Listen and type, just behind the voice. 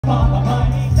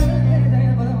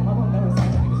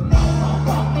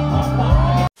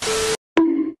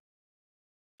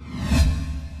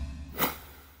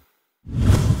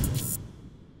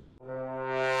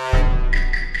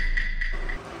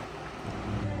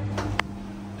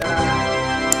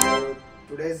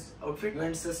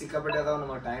Events ಸಿಕ್ಕಾಪಟ್ಟೆ ಅದಾವ.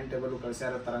 ನಮ್ಮ ಟೈಮ್ ಟೇಬಲ್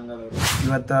ಕಳ್ಸ್ಯಾರ ತರಂಗದವ್ರು.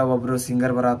 ಇವತ್ತ ಒಬ್ರು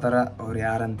ಸಿಂಗರ್ ಬರತ್ತಾರ. ಅವ್ರು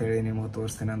ಯಾರಂತೇಳಿ ನಿಮ್ಗೆ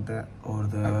ತೋರಿಸ್ತೀನಿ ಅಂತ.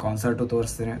 ಅವ್ರದ್ದು ಕಾನ್ಸರ್ಟು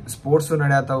ತೋರಿಸ್ತೀನಿ. ಸ್ಪೋರ್ಟ್ಸು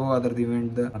ನಡೆಯತ್ತಾವು, ಅದ್ರದ್ದು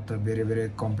ಇವೆಂಟ್ ಮತ್ತು ಬೇರೆ ಬೇರೆ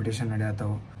ಕಾಂಪಿಟೇಷನ್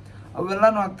ನಡೆಯತ್ತಾವು,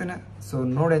 ಅವೆಲ್ಲಾನು ಹಾಕ್ತೀನಿ. ಸೊ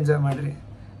ನೋಡಿ ಎಂಜಾಯ್ ಮಾಡ್ರಿ.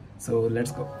 So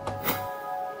let's go.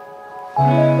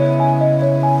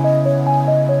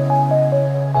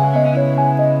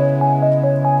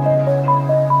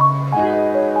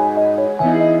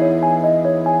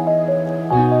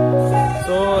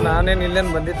 ನಾನೇನು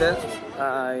ಇಲ್ಲೇನು ಬಂದಿದ್ದೆ,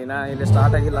 ಇನ್ನ ಇಲ್ಲಿ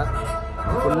ಸ್ಟಾರ್ಟ್ ಆಗಿಲ್ಲ.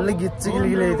 ಫುಲ್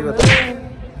ಗಿಚ್ಚಿಗಿಲಿಗಿಲಿ ಐತಿ ಇವತ್ತು.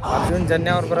 ಅರ್ಜುನ್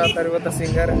ಜನ್ಯ ಅವ್ರು ಬರತ್ತಾರೆ ಇವತ್ತು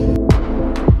singer.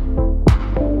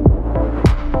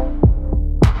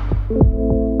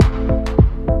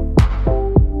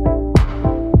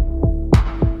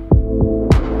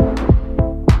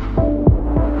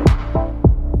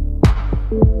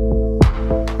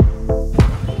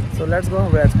 So let's go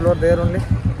explore there only.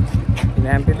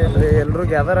 ನೆನಪಿದೆ ಎಲ್ಲರೂ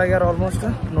ಗ್ಯಾದರ್ ಆಗ್ಯಾರ ಆಲ್ಮೋಸ್ಟ್.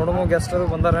 ನೋಡಮು ಗೆಸ್ಟ್ ಅದು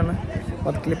ಬಂದಾರೇನು,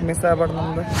 ಮತ್ತು ಕ್ಲಿಪ್ ಮಿಸ್ ಆಗ್ಬಾರ್ದು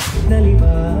ನಮ್ದು.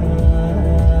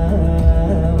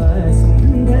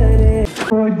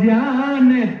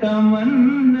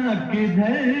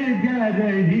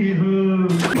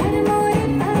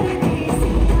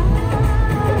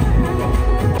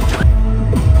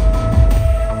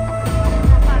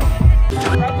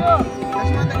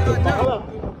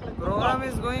 Program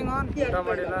is going on. ಊಟ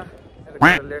ಮಾಡಿಲ್ಲ,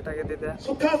 ಲೇಟ್ ಆಗಿದ್ದಿದೆ.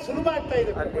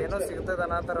 ಅಲ್ಲಿ ಏನೋ ಸಿಗ್ತದ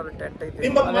ಅನ್ನೋ ಅಲ್ಲಿ ಟೆಂಟ್ ಐತಿ.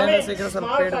 ಅದೇನೋ ಸಿಕ್ಕರೆ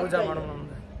ಸ್ವಲ್ಪ ಪೇಟ್ ಪೂಜಾ ಮಾಡೋಣ.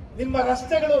 ನಮ್ದು ನಿಮ್ಮ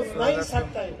ರಸ್ತೆಗಳು ನೈಸ್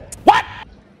ಆಗ್ತಾ ಇದೆ.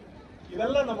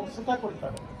 ಇದೆಲ್ಲ ನಮಗೆ ಸುಖ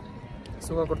ಕೊಡ್ತಾರೆ.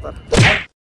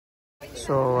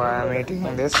 So I am eating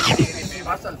this.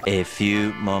 A few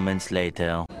moments later.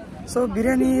 So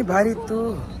biryani ಭಾರಿ ಇತ್ತು.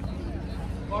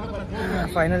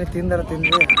 ಫೈನಲಿ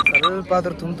ತಿಂದ್ವಿ. ಸ್ವಲ್ಪ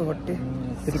ಆದ್ರೂ ತುಂಬಿತು ಹೊಟ್ಟೆ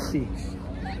ತೃಪ್ತಿ.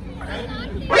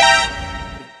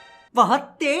 बहुत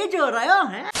तेज हो रहा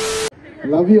है.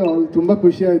 Love you all. ತುಂಬ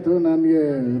ಖುಷಿ ಆಯಿತು ನನಗೆ.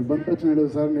 ಬಂದ ತಕ್ಷಣ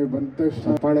ಹೇಳಿದ್ರು ಸರ್, ನೀವು ಬಂದ ತಕ್ಷಣ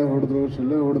ಚಪ್ಪಾಳೆ ಹೊಡೆದ್ರು,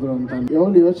 ಶೊಳ್ಳೆ ಹೊಡೆದ್ರು ಅಂತ.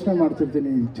 ಯಾವಾಗ ಯೋಚನೆ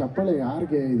ಮಾಡ್ತಿರ್ತೀನಿ, ಈ ಚಪ್ಪಾಳೆ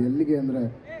ಯಾರಿಗೆ, ಇದು ಎಲ್ಲಿಗೆ ಅಂದರೆ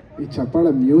ಈ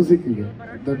ಚಪ್ಪಾಳೆ ಮ್ಯೂಸಿಕ್ಗೆ.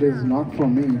 That is not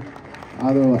for me.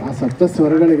 ಅದು ಆ ಸಪ್ತ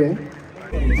ಸ್ವರಗಳಿಗೆ.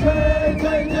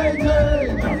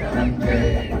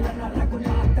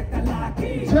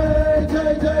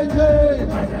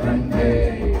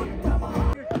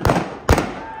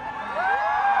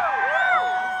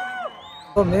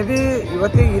 ಸೊ ಮೇ ಬಿ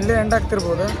ಇವತ್ತಿಗೆ ಇಲ್ಲೇ ಎಂಡ್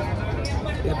ಆಗ್ತಿರ್ಬೋದು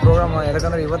ಈ ಪ್ರೋಗ್ರಾಮ್.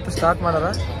 ಯಾಕಂದ್ರೆ ಇವತ್ತು ಸ್ಟಾರ್ಟ್ ಮಾಡೋಣ.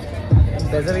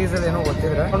 ಡೆಸಲ್ ಗೀಸಲ್ ಏನೋ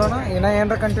ಗೊತ್ತಿದ್ರೆ ನೋಡೋಣ. ಇನ್ನೂ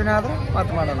ಏನಾರ ಕಂಟಿನ್ಯೂ ಆದ್ರೆ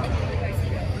ಮತ್ತೆ ಮಾಡೋಣ.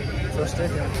 ಸೊ ಅಷ್ಟೇ.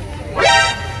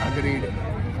 Agreed.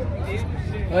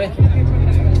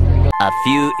 A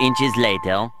few inches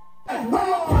later.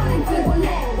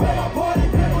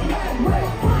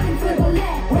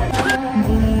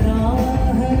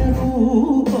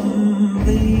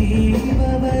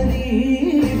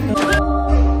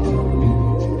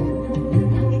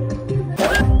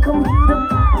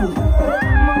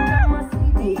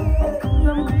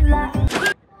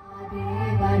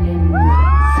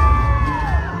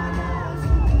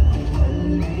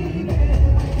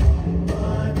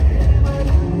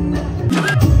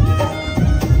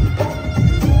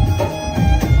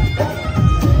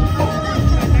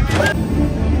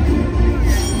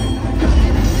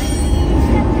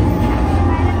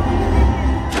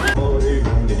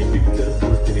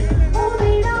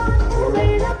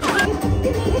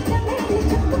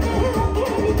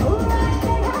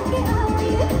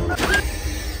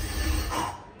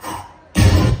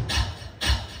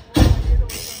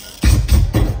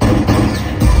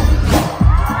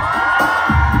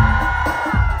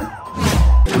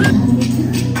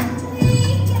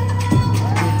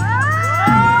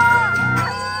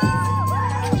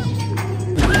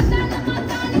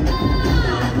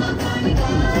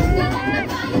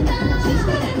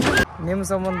 ನಿಮ್ಮ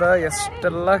ಸಂಬಂಧ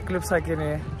ಎಷ್ಟೆಲ್ಲ ಕ್ಲಿಪ್ಸ್ ಹಾಕೀನಿ.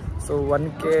 ಸೊ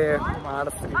 1K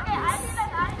ಮಾಡಿಸ್ತೀನಿ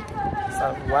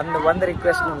ಸರ್. ಒಂದು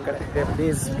ರಿಕ್ವೆಸ್ಟ್ ನಿಮ್ಮ ಕಡೆ,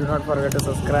 please do not forget to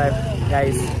subscribe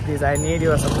guys. Please I need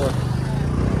your support.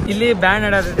 ಇಲ್ಲಿ ಬ್ಯಾಂಡ್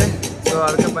ನಡೆಯತ್ತಿದೆ. ಸೊ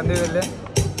ಅದಕ್ಕೆ ಬಂದೀವಿ. ಇಲ್ಲಿ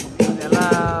ಅದೆಲ್ಲ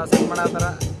ಸೆಟ್ ಮಾಡತ್ತಾರ.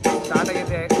 ಸ್ಟಾರ್ಟ್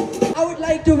ಆಗೈತೆ. I would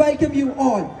like to welcome you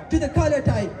all to the Color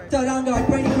Type Taranga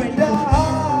 2024.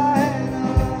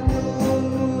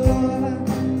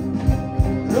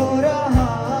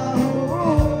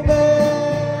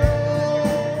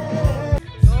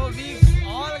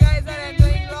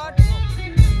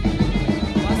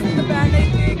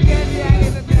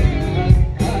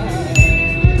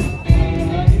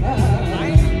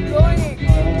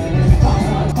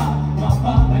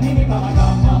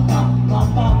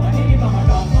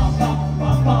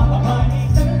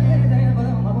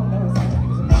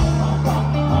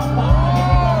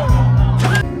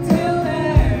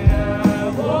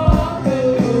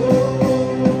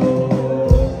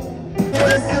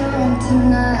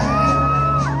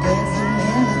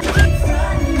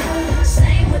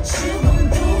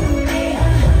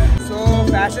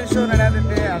 Show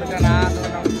ನಡೆಯತೈತಿ. ಅದಕ್ಕೆ ನಾನು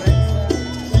ನಮ್ಮ ಫ್ರೆಂಡ್ಸ್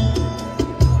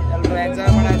ಎಲ್ಲರೂ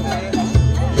ಎಂಜಾಯ್ ಮಾಡತ್ತೀವಿ.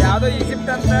 ಯಾವುದೋ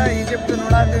ಈಜಿಪ್ಟ್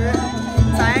ನೋಡತ್ತೀವಿ.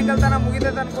 ಸಾಯಂಕಾಲ ತನಕ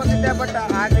ಮುಗಿತೈತೆ ಅನ್ಕೊಂಡಿದ್ದೆ, ಬಟ್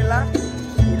ಆಗಲಿಲ್ಲ.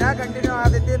 ಇನ್ನೂ ಕಂಟಿನ್ಯೂ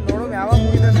ಆದೈತಿ. ನೋಡೋಣ ಯಾವಾಗ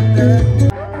ಮುಗಿತೈತೆ ಅಂತೇಳಿ.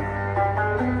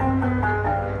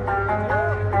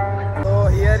 So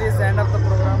here is end of the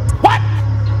programme.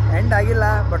 End ಆಗಿಲ್ಲ,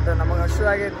 ಬಟ್ ನಮಗೆ ಅಷ್ಟು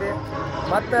ಆಗೈತಿ.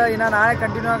 ಮತ್ತು ಇನ್ನು ನಾಳೆ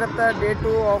ಕಂಟಿನ್ಯೂ ಆಗುತ್ತೆ Day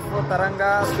 2 ಆಫ್ ತರಂಗ.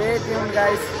 Stay tune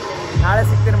guys. ನಾಳೆ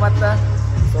ಸಿಗ್ತೀನಿ ಮತ್ತೆ.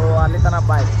 ಸೊ ಅಲ್ಲಿ ತನಕ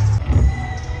ಬಾಯ್.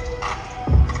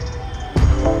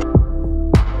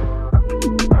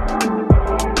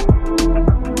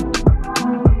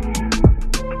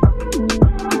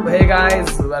 Hey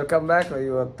guys, welcome back.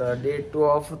 ಇವತ್ತು Day 2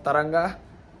 ಆಫ್ ತರಂಗ.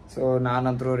 ಸೊ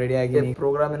ನಾನಂತರೂ ರೆಡಿ ಆಗಿ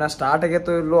ಪ್ರೋಗ್ರಾಮ್ ಇನ್ನ ಸ್ಟಾರ್ಟ್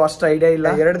ಆಗೈತೋ ಇಲ್ಲೋ ಅಷ್ಟು ಐಡಿಯಾ ಇಲ್ಲ.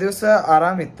 2 ದಿವಸ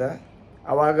ಆರಾಮಿತ್ತು,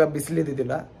 ಅವಾಗ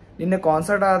ಬಿಸಿಲಿದ್ದಿದ್ದಿಲ್ಲ. ನಿನ್ನೆ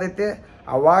ಕಾನ್ಸರ್ಟ್ ಆದೈತಿ,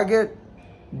 ಅವಾಗೆ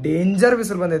ಡೇಂಜರ್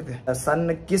ಬಿಸಿಲು ಬಂದೈತಿ.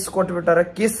 ಸಣ್ಣ ಕಿಸ್ ಕೊಟ್ಬಿಟ್ಟಾರ.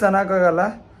 ಕಿಸ್ ಅನ್ನಕ್ಕಾಗಲ್ಲ,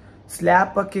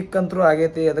 ಸ್ಲ್ಯಾಪ್ ಕಿಕ್ ಅಂತೂ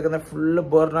ಆಗೈತಿ. ಅದಕ್ಕಂದ್ರೆ ಫುಲ್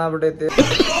ಬರ್ನ್ ಆಗ್ಬಿಟ್ಟೈತಿ.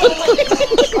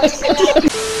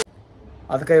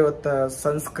 ಅದಕ್ಕೆ ಇವತ್ತು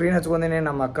ಸನ್ಸ್ಕ್ರೀನ್ ಹಚ್ಕೊಂಡೇನೆ.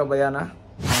 ನಮ್ಮ ಅಕ್ಕ ಭಯಾನ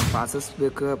ಪಾಸಸ್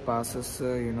ಬೇಕು. ಪಾಸಸ್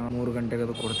ಏನೋ 3 ಗಂಟೆಗೆ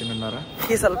ಅದು ಕೊಡ್ತೀನಿ ಅನ್ನಾರ.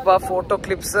 ಈ ಸ್ವಲ್ಪ ಫೋಟೋ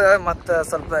ಕ್ಲಿಪ್ಸ್ ಮತ್ತು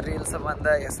ಸ್ವಲ್ಪ ರೀಲ್ಸ್ ಸಂಬಂಧ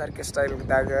SRK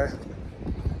ಸ್ಟೈಲ್ದಾಗ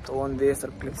ತೊಗೊಂಡು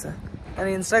ಸ್ವಲ್ಪ ಕ್ಲಿಪ್ಸ್. ನನ್ನ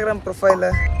Instagram profile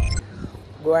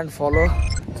go and follow.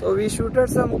 So we shooted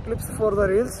some clips for the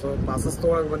reels. So passes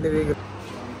ತೊಗೊಳಕ್ಕೆ ಬಂದೀವಿ ಈಗ.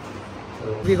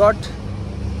 We got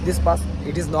this pass.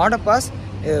 It is not a pass,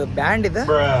 band ಇದೆ.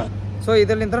 ಸೊ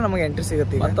ಇದರಿಂದ ನಮಗೆ ಎಂಟ್ರಿ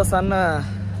ಸಿಗುತ್ತೆ. ಮತ್ತು ಸಣ್ಣ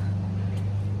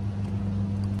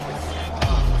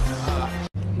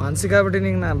ಮಾನಸಿಕ ಆಗ್ಬಿಟ್ಟು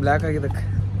ನಿಂಗೆ ನಾ ಬ್ಲ್ಯಾಕ್ ಆಗಿದ್ದಕ್ಕೆ.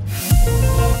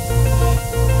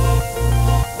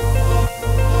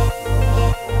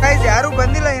 ಯಾರು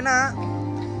ಬಂದಿಲ್ಲ ಏನ,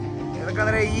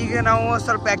 ಯಾಕಂದ್ರೆ ಈಗ ನಾವು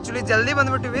ಸ್ವಲ್ಪ ಆಕ್ಚುಲಿ ಜಲ್ದಿ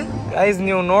ಬಂದ್ಬಿಟ್ಟಿವಿ. ಗೈಸ್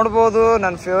ನೀವು ನೋಡ್ಬೋದು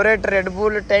ನನ್ನ ಫೇವ್ರೇಟ್ ರೆಡ್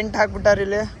ಬುಲ್ ಟೆಂಟ್ ಹಾಕ್ಬಿಟ್ಟಾರ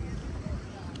ಇಲ್ಲಿ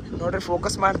ನೋಡ್ರಿ.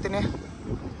 ಫೋಕಸ್ ಮಾಡ್ತೀನಿ.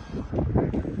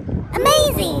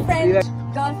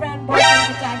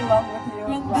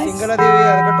 ಸಿಂಗಲ್ ಅದೀವಿ,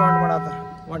 ಅದಕ್ಕೆ ಟೌಂಟ್ ಮಾಡತ್ತಾರ.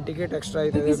 1 ಟಿಕೆಟ್ ಎಕ್ಸ್ಟ್ರಾ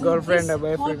ಐತೆ. Girl friend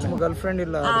boy friend. Girl friend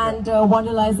ಇಲ್ಲ.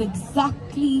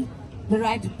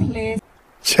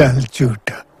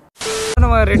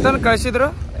 ರಿಟರ್ನ್ ಕಳ್ಸಿದ್ರು.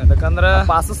 ಯಾಕಂದ್ರ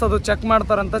ಪಾಸಸ್ ಅದು ಚೆಕ್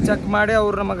ಮಾಡ್ತಾರಂತ. ಚೆಕ್ ಮಾಡಿ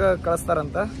ಅವ್ರು ನಮಗ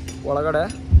ಕಳಿಸ್ತಾರಂತ ಒಳಗಡೆ.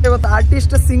 ಇವತ್ತು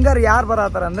ಆರ್ಟಿಸ್ಟ್ ಸಿಂಗರ್ ಯಾರು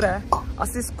ಬರತ್ತಾರ ಅಂದ್ರೆ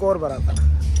ಅಸಿಸ್ ಕೌರ್ ಬರತ್ತಾರ.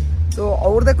 ಸೊ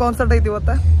ಅವ್ರದೇ ಕಾನ್ಸರ್ಟ್ ಐತಿ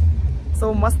ಇವತ್ತ. ಸೊ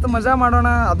ಮಸ್ತ್ ಮಜಾ ಮಾಡೋಣ.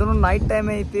 ಅದನ್ನು ನೈಟ್ ಟೈಮ್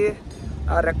ಐತಿ.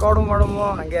 ರೆಕಾರ್ಡು ಮಾಡಮು,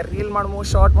 ಹಂಗೆ ರೀಲ್ ಮಾಡಮು,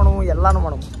 ಶಾರ್ಟ್ ಮಾಡಮು, ಎಲ್ಲಾನು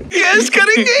ಮಾಡಮು.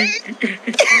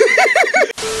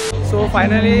 So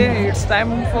finally it's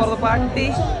time for the party.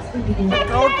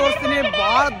 Crowd ತೋರಿಸ್ತೀನಿ.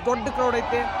 ಭಾಳ ದೊಡ್ಡ ಕ್ರೌಡ್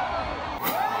ಐತಿ.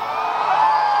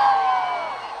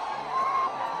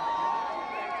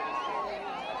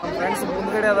 ನಮ್ಮ ಫ್ರೆಂಡ್ಸ್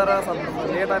ಮುಂದ್ಗಡೆ ಅದಾರ, ಸ್ವಲ್ಪ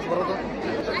ಲೇಟ್ ಆಗಿ ಬರೋದು.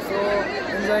 So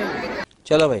enjoy.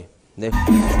 ಚಲೋ ಬೈ ದೇಖ್.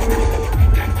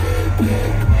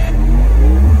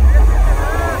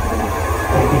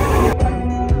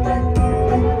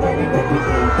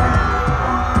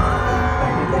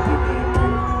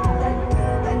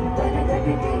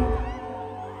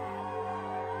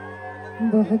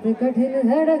 बहुत कठिन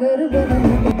है डगर बने,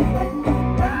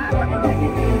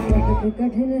 बहुत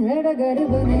कठिन है डगर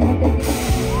बने.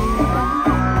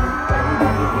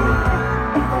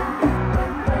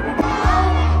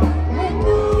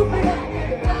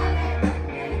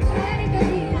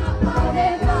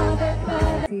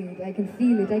 I can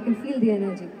feel it. I can feel the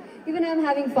energy. Even I'm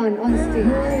having fun on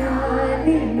stage.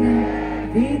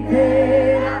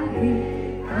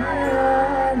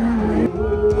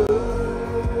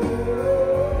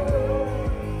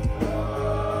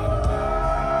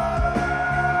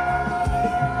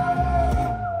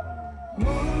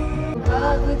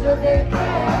 जो देखे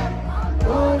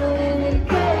दोनों ने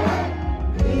मिलके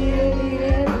धीरे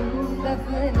धीरे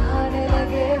दफनाने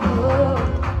लगे हो.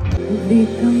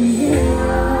 देखम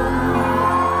गया,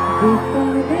 देखम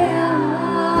गया,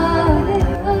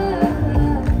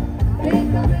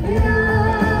 देखम गया.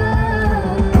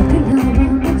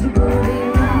 मुझको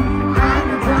देना आग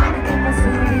जान के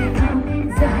पसूरी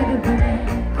जहर बने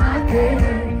आके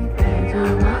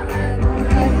जाना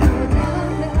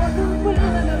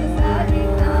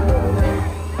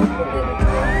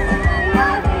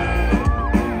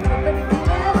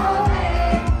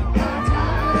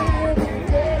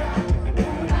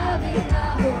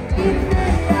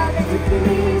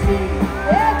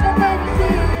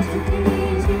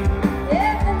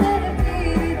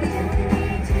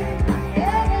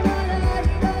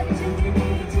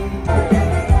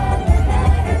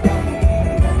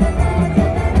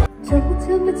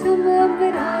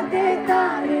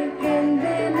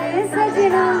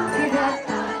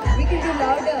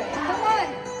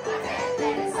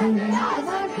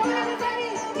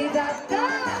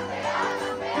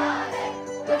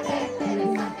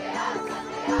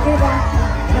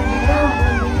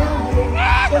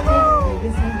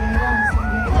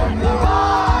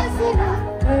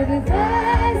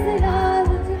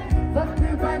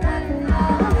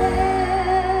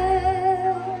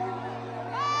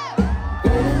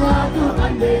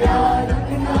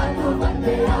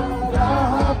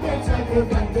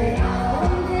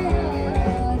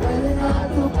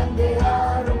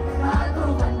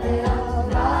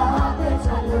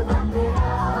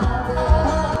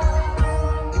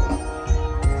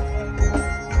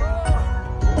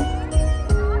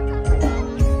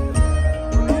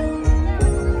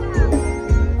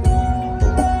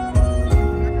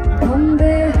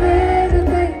ಗೊಂಬೆ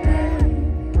ಹೇಳುತ್ತೈತೆ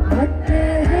ಮತ್ತೆ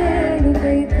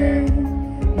ಹೇಳುತ್ತೈತೆ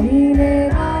ನೀನೇ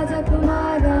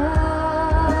ರಾಜಕುಮಾರ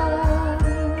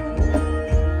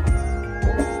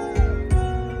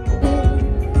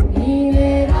ನೀನೇ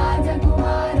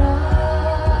ರಾಜಕುಮಾರ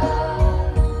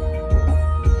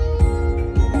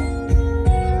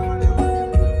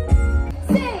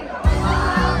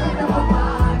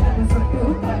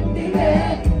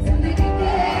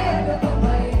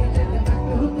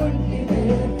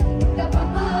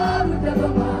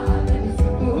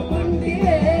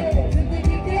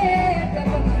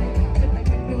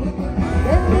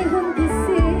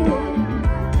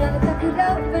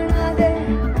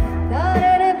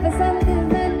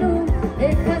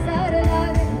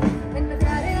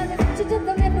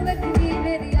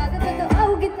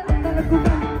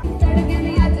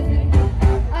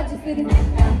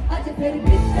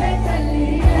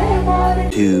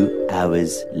Two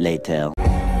hours later.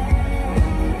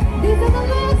 These are the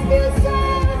last few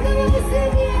songs that we're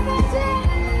singing about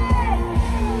today.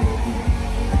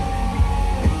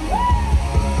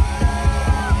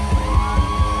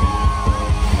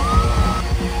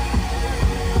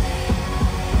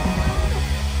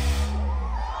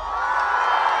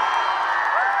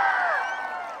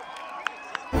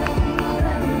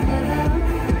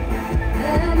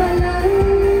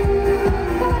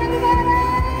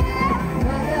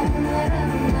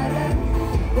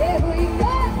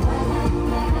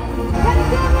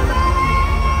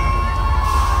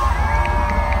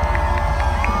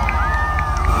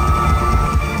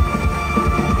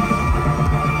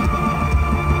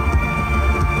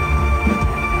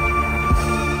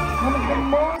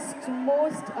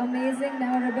 Most amazing,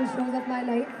 memorable shows of my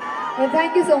life. Well,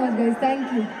 thank you so much, guys.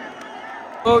 Thank you.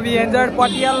 So we enjoyed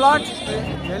party a lot.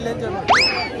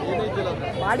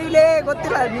 ಮಾಡಿಲೇ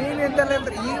ಗೊತ್ತಿಲ್ಲ ನೀನು ಎಂತಲ್ಲ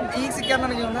ಅಂದ್ರೆ ಈಗ ಸಿಕ್ಕ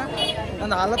ನನಗೆ ಇವನ್ನ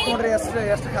ನನ್ನ ಹಾಲತ್ ನೋಡ್ರಿ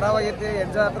ಎಷ್ಟು ಖರಾಬ್ ಆಗೈತಿ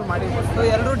ಎಂಜಾಯ್ ಆದ್ರೂ ಮಾಡಿ ಸೊ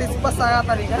ಎಲ್ಲರೂ ಡಿಸ್ಕಸ್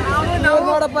ಆಗತ್ತಾರ ಈಗ ನಾವು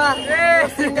ನೋಡಪ್ಪ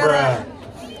ಸಿಂಗರ್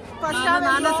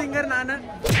ನಾನು ಸಿಂಗರ್ ನಾನು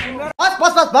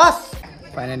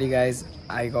finally guys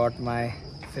I got my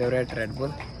favourite red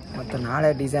bull ಮತ್ತು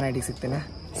ನಾಳೆ ಡಿಸೈನ್ ಐಟಿಗೆ ಸಿಗ್ತೇನೆ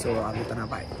ಸೊ ಅದು ತನ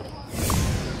ಬಾಯ್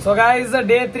ಸೊ ಗೈಸ್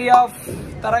ಡೇ 3 ಆಫ್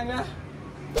ತರಂಗ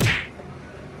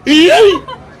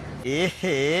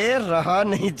रहा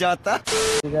नहीं जाता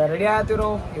ಈಗ ರೆಡಿ ಆಯ್ತೀವಿ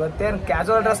ನಾವು ಇವತ್ತೇನು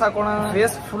ಕ್ಯಾಜುವಲ್ ಡ್ರೆಸ್ ಹಾಕೋಣ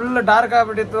ಫೇಸ್ ಫುಲ್ ಡಾರ್ಕ್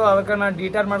ಆಗ್ಬಿಟ್ಟಿತ್ತು ಅದಕ್ಕೆ ನಾನು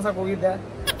ಡೀಟೇಲ್ ಮಾಡ್ಸಕ್ ಹೋಗಿದ್ದೆ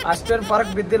ಅಷ್ಟೇನು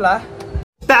ಫರಕ್ ಬಿದ್ದಿಲ್ಲ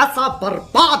पैसा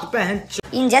बर्बाद पहन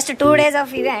in just 2 days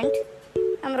of event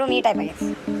I'm room meet I guess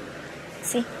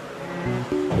see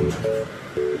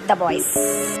the boys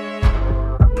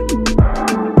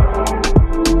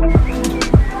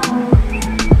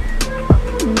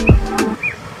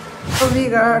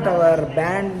ಈಗ ಅವರ್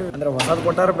ಬ್ಯಾಂಡ್ ಅಂದ್ರೆ ಹೊಸದ್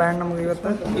ಕೊಟ್ಟಾರ ಬ್ಯಾಂಡ್ ನಮ್ಗೆ ಇವತ್ತು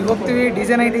ಈಗ ಹೋಗ್ತೀವಿ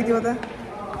ಡಿಜೆ ನೈಟ್ ಐತಿ ಇವತ್ತು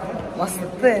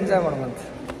ಮಸ್ತ್ ಎಂಜಾಯ್ ಮಾಡೋಣ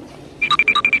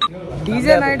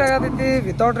ಡಿಜೆ ನೈಟ್ ಆಗತೈತಿ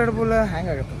ವಿತೌಟ್ ರೆಡ್ ಬುಲ್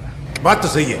ಹ್ಯಾಂಗ್ ಆಗತ್ತಲ್ಲ बात तो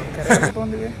सही है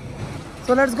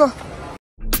ಸೊ ಲೆಟ್ಸ್ ಗೋ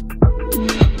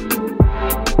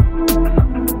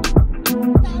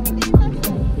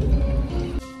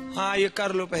हाँ ये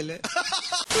कर लो पहले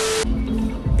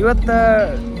ಇವತ್ತು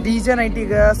ಡಿಜೆ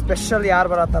ನೈಟಿಗೆ ಸ್ಪೆಷಲ್ ಯಾರು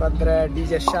ಬರತ್ತಾರ ಅಂದ್ರೆ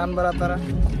ಡಿಜೆ ಶಾನ್ ಬರತ್ತಾರ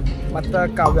ಮತ್ತು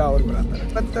ಕಾವ್ಯ ಅವ್ರು ಬರತ್ತಾರ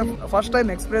ಮತ್ತು ಫಸ್ಟ್ ಟೈಮ್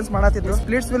ಎಕ್ಸ್ಪೀರಿಯನ್ಸ್ ಮಾಡತ್ತಿದ್ರು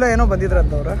ಸ್ಪ್ಲಿಟ್ಸ್ ವಿಲ್ಲ ಏನೋ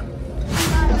ಬಂದಿದ್ರಂತ ಅವ್ರು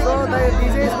ಸೊ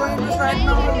ಡಿಜೆ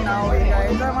ನಾವು ಈಗ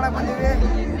ಎಂಜಾಯ್ ಮಾಡಕ್ ಬಂದೀವಿ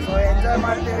ಸೊ ಎಂಜಾಯ್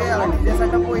ಮಾಡ್ತೀವಿ ಅಲ್ಲ ಡಿಜೆ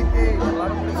ಸೆಟಪ್ ಹೋಯ್ತಿ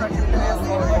ಎಲ್ಲರೂ ಕುಡಿಸಾಕಿರ್ತೀವಿ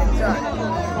ಸೊ ಎಂಜಾಯ್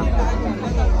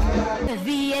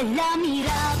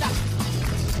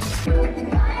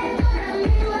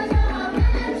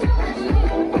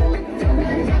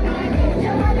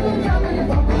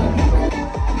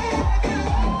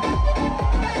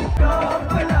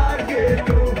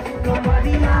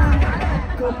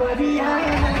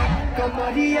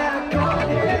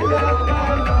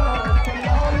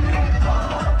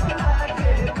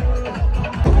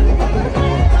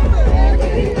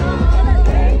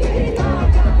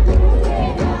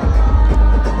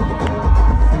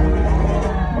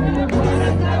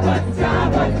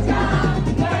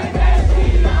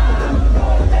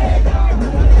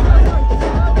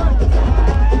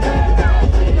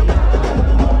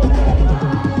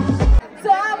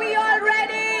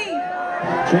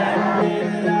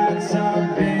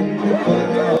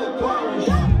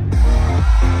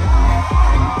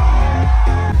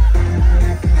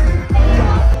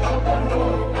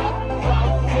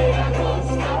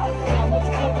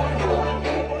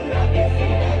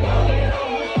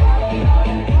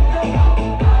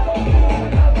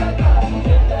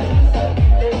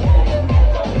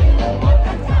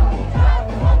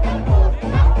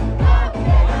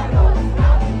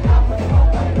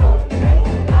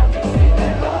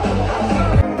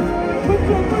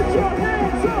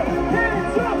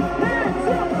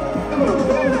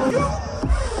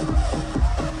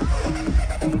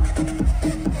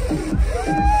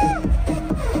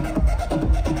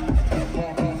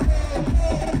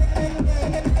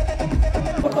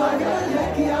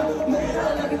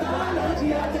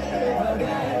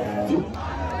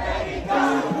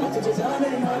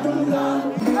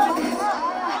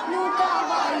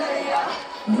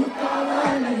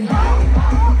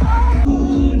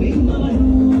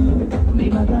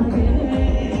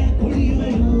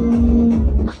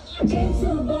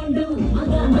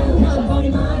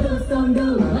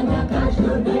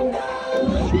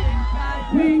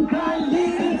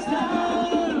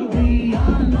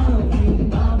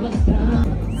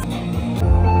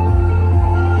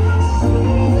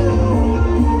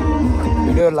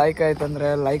ವಿಡಿಯೋ ಲೈಕ್ ಆಯ್ತಂದ್ರೆ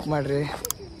ಲೈಕ್ ಮಾಡಿರಿ,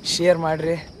 ಶೇರ್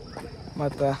ಮಾಡಿರಿ,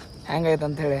 ಮತ್ತು ಹೆಂಗಾಯ್ತು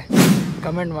ಅಂಥೇಳಿ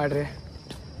ಕಮೆಂಟ್ ಮಾಡಿರಿ,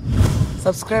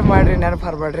 ಸಬ್ಸ್ಕ್ರೈಬ್ ಮಾಡಿರಿ, ನೆನಪು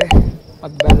ಹರಬೇಡ್ರಿ,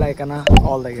 ಮತ್ತು ಬೆಲ್ ಐಕನ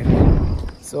ಆಲ್ದಾಗೆ.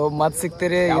 ಸೊ ಮತ್ತೆ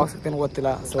ಸಿಗ್ತೀರಿ, ಯಾವಾಗ ಸಿಗ್ತೀನಿ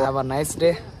ಗೊತ್ತಿಲ್ಲ. So have a nice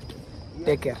day,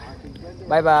 take care,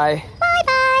 bye bye.